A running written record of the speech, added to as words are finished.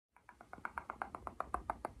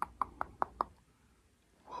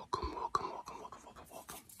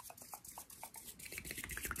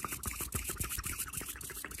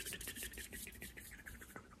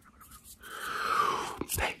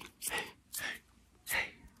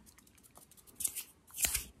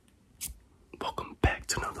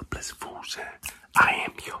chosen. I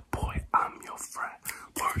am your boy, I'm your friend.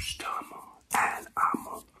 First timer, and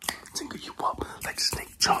I'ma tingle you up like the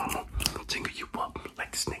snake charmer. Tingle you up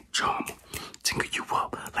like the snake charmer. Tingle you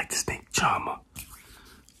up like the snake charmer.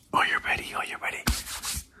 Are you ready? Are you ready?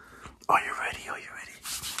 Are you ready? Are you ready?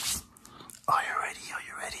 Are you ready? Are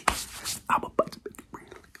you ready? I'm about to make it real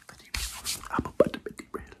like a video. I'm about to make it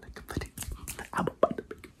real like a video. I'm about to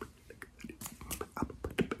make it real like a video. I'm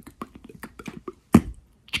about to make it real like a video.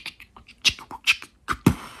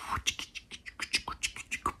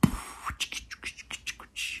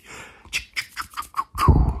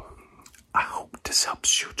 I hope this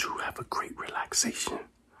helps you to have a great relaxation.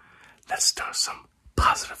 Let's start some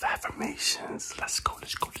positive affirmations. Let's go,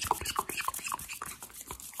 let's go, let's go, let's go, let's go, let's go.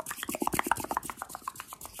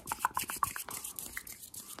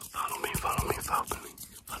 Follow me, follow me, follow me,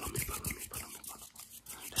 follow me, follow me, follow me, follow me.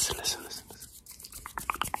 Listen, listen, listen, listen.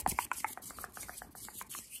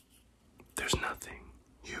 There's nothing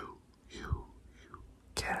you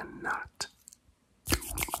cannot do.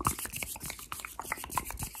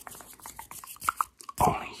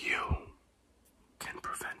 Only you can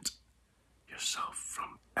prevent yourself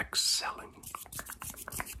from excelling.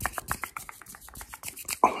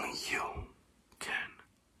 Only you can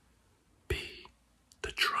be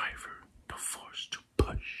the driver, the force to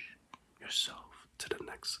push yourself to the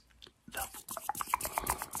next level.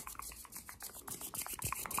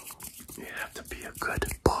 You have to be a good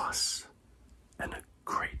boss and a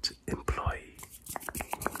great employee.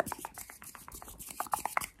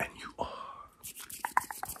 And you are.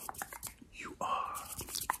 You are.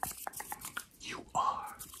 You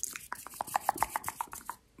are.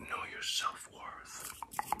 Know your self-worth.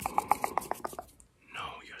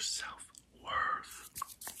 Know your self-worth.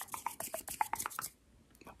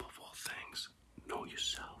 Above all things, know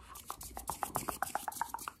yourself.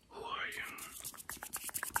 Who are you?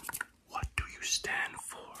 What do you stand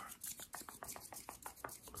for?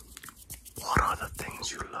 What are the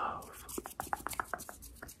things you love?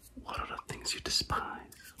 What are the things you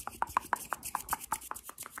despise?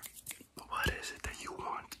 What is it that you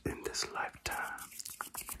want in this lifetime?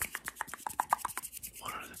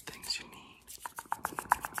 What are the things you need?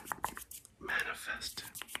 Manifest it.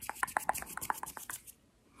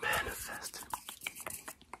 Manifest it.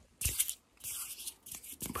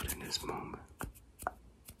 But in this moment,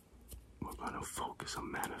 we're going to focus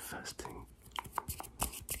on manifesting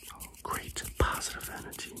great positive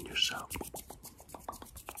energy in yourself.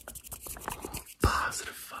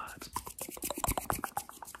 Positive vibes.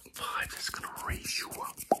 Vibes that's going to raise you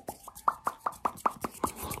up.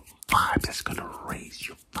 Vibes that's going to raise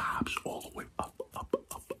your vibes all the way up, up,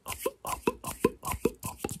 up, up, up, up, up, up.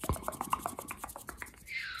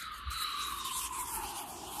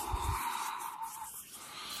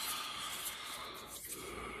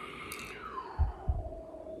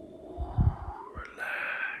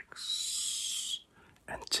 Relax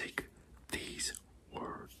and take these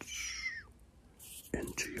words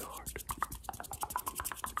into your heart.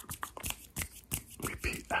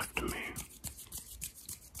 Repeat after me.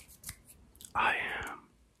 I am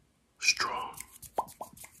strong.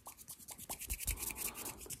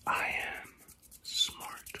 I am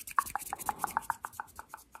smart.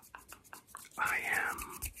 I am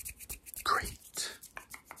great.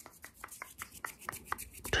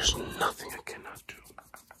 There's nothing I cannot do.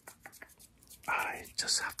 I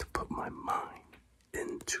just have to put my mind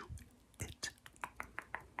into it.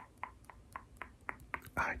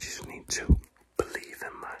 I just need to believe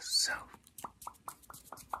in myself.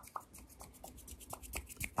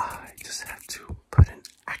 I just have to put in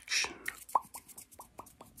action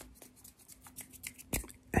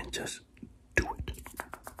and just do it.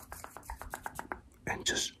 And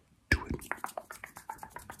just do it.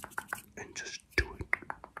 And just do it.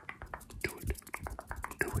 Do it.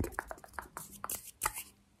 Do it.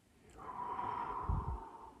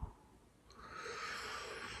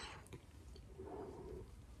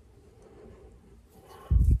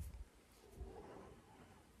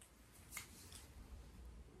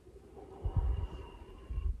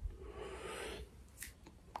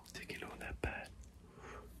 Taking all that bad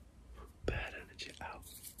energy out.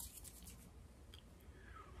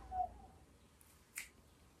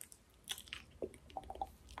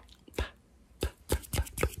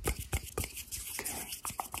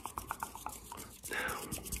 Now,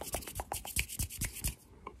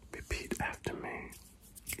 repeat after me.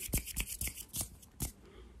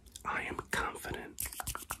 I am confident.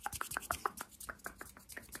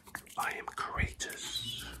 I am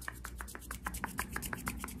courageous.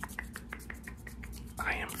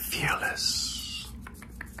 I am fearless.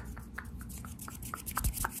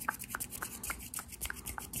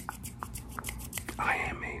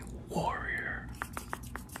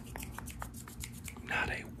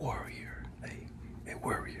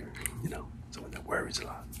 worries a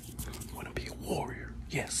lot. You want to be a warrior,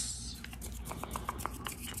 yes.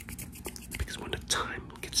 Because when the time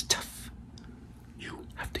gets tough, you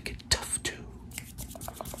have to get tough too.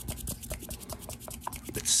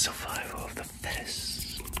 It's survival of the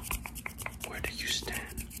fittest. Where do you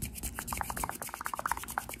stand?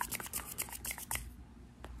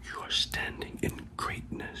 You are standing in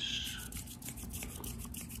greatness.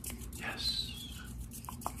 Yes.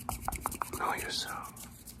 Know yourself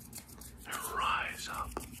and rise up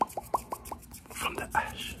from the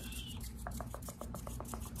ashes.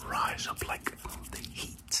 Rise up like the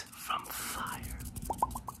heat from fire.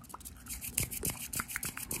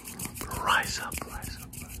 Rise up, rise up.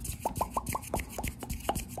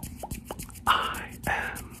 I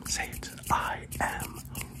am, say it, I am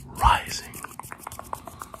rising.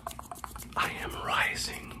 I am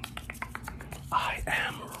rising. I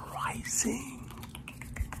am rising.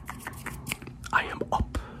 I am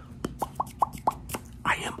up.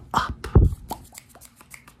 I am up.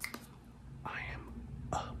 I am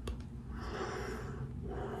up.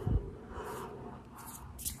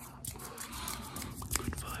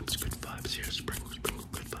 Good vibes here. Sprinkle, sprinkle,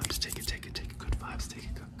 good vibes. Take it, take it, take it. Good vibes, take it.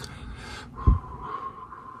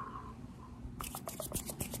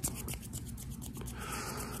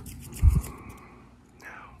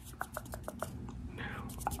 Now,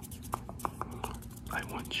 I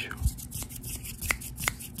want you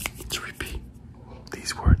to repeat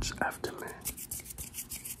these words after me.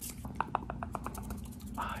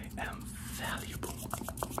 I am valuable.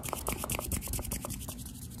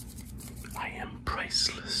 I am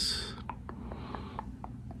priceless.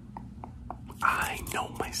 I know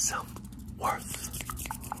my self-worth.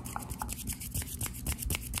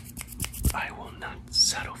 I will not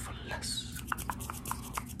settle for less.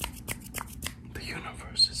 The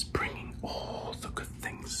universe is bringing all the good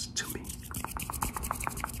things to me.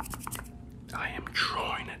 I am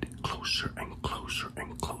drawing it closer and closer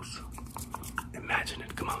and closer. Imagine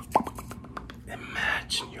it, come on.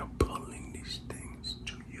 Imagine you're pulling these things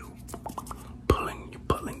to you. You're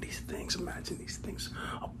pulling these things. Imagine these things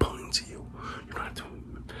are pulling to you. You don't have to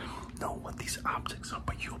know what these objects are,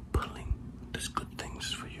 but you're pulling. There's good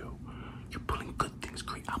things for you. You're pulling good things,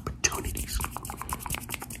 great opportunities.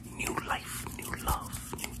 New life, new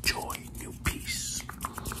love, new joy, new peace.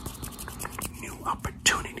 New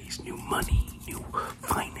opportunities, new money, new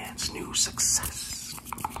finance, new success.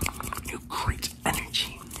 New great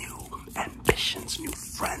energy, new ambitions, new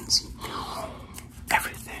friends.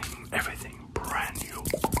 Everything brand new.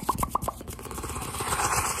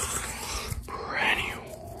 Brand new.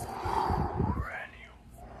 Brand new.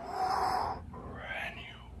 Brand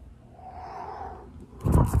new.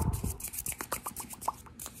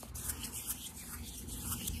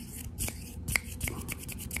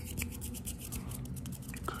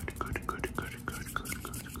 Good.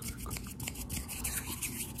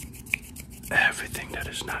 Everything that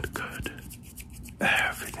is not good,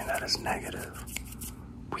 everything that is negative,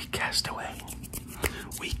 we cast away.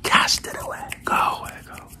 We cast it away. Go away,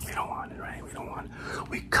 go. We don't want it, right? We don't want it.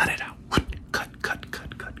 We cut it out. Cut.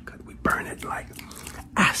 We burn it like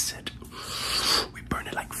acid. We burn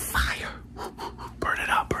it like fire. Burn it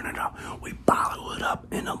up. We bottle it up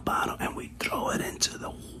in a bottle and we throw it into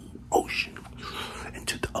the ocean,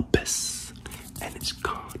 into the abyss, and it's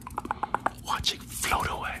gone. Watch it float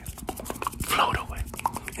away.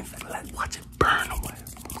 In fact, watch it burn away.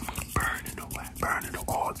 Burn it away.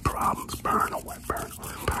 All the problems burn away. Burn.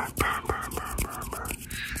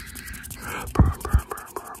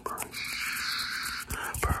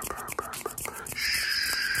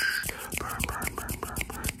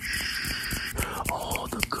 All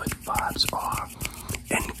the good vibes are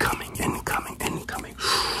incoming.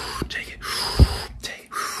 Take it.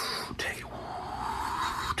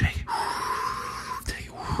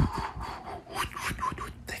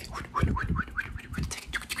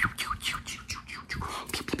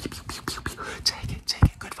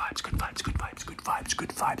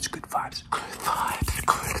 Good vibes.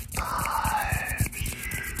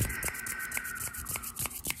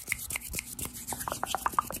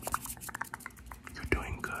 You're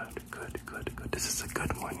doing good. This is a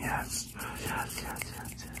good one, yes.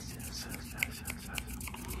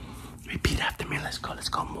 Repeat after me, let's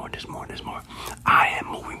go more, there's more. I am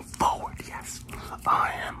moving forward, yes.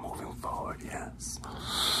 I am moving forward, yes.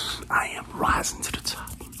 I am rising to the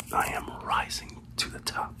top. I am rising to the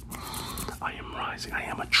top. I am rising. I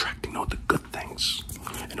am attracting all the good things,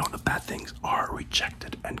 and all the bad things are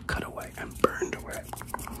rejected and cut away and burned away.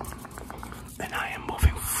 And I am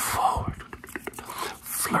moving forward,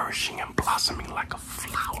 flourishing and blossoming like a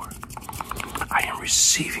flower. I am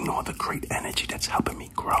receiving all the great energy that's helping me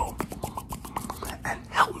grow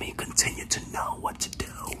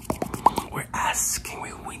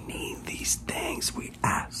these things we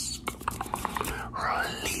ask.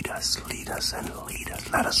 Lead us, and lead us.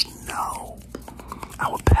 Let us know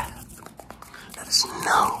our path. Let us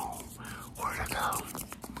know where to go.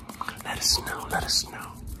 Let us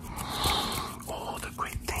know all the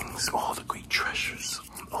great things, all the great treasures,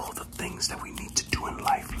 all the things that we need to do in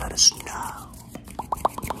life. Let us know.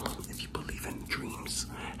 If you believe in dreams,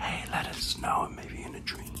 hey, let us know, maybe in a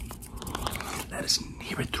dream. Let us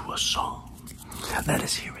hear it through a song. Let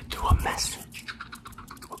us hear it through a message.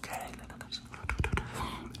 Okay?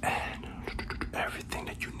 And everything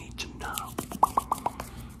that you need to know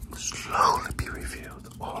will slowly be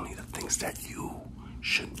revealed. Only the things that you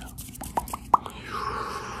should know.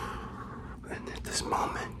 And at this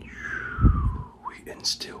moment, we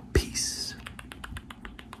instill peace.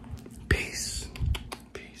 Peace.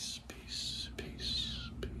 Peace. Peace. Peace.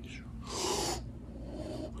 Peace.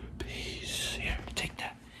 Peace. Here, take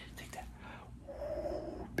that. Take that.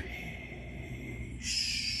 Peace.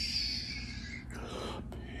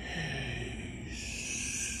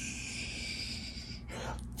 Peace.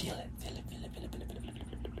 Feel it. Feel it. Feel it. Feel it. Feel it. Feel it. Feel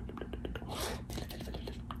it. Feel it.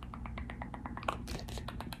 Feel it.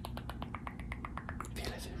 Feel it.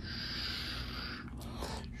 Feel it.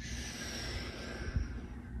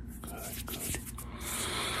 Good, good.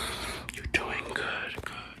 You're doing good,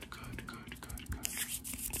 good, good, good, good, good.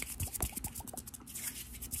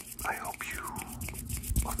 I hope you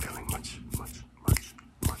are feeling much better.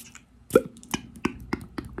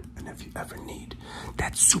 And if you ever need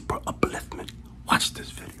that super upliftment, watch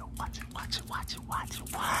this video. Watch it.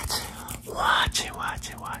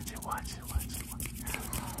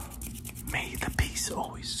 May the peace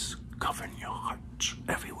always govern your heart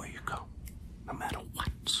everywhere you go. No matter what.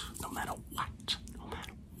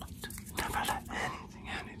 Never let anything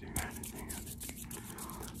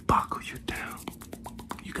boggle you down.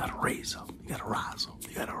 You gotta raise up. You gotta rise up.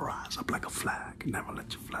 You gotta rise up like a flag. Never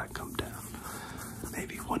let your flag come down.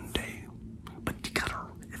 Maybe one day. But you gotta,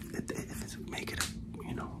 if it's, make it,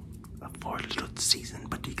 for a little season,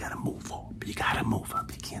 but you gotta move up. You gotta move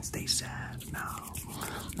up. You can't stay sad. No.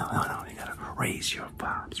 You gotta raise your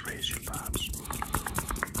vibes. Raise.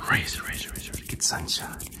 Get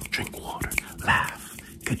sunshine. Drink water. Laugh.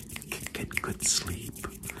 Get good sleep.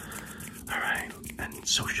 All right. And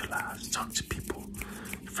socialize. Talk to people.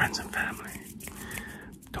 Friends and family.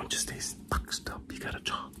 Don't just stay boxed up. You gotta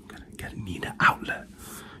talk. You gotta need an outlet.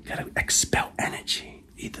 You gotta expel energy.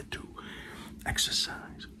 Either through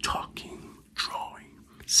exercise, talking, drawing,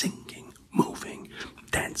 singing, moving,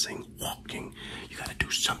 dancing, walking. You gotta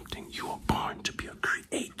do something. You are born to be a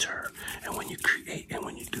creator. And when you create and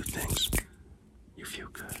when you do things, you feel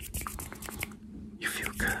good. You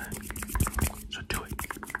feel good. So do it.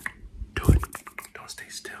 Don't stay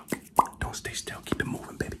still. Keep it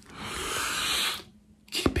moving, baby.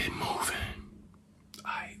 Keep it moving.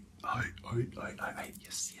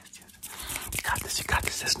 Yes. You got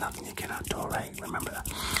this. There's nothing you cannot do, right? Remember that.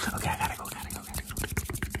 Okay, I gotta go.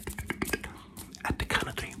 At the count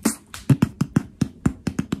of three.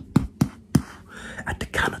 At the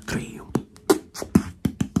count of three.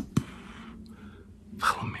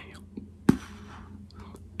 Follow me.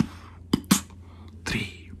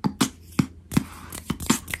 3,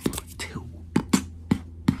 2,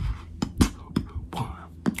 1.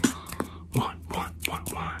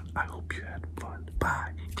 I hope you had fun.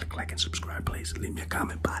 Bye. Click like and subscribe, please. Leave me a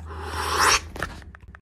comment. Bye.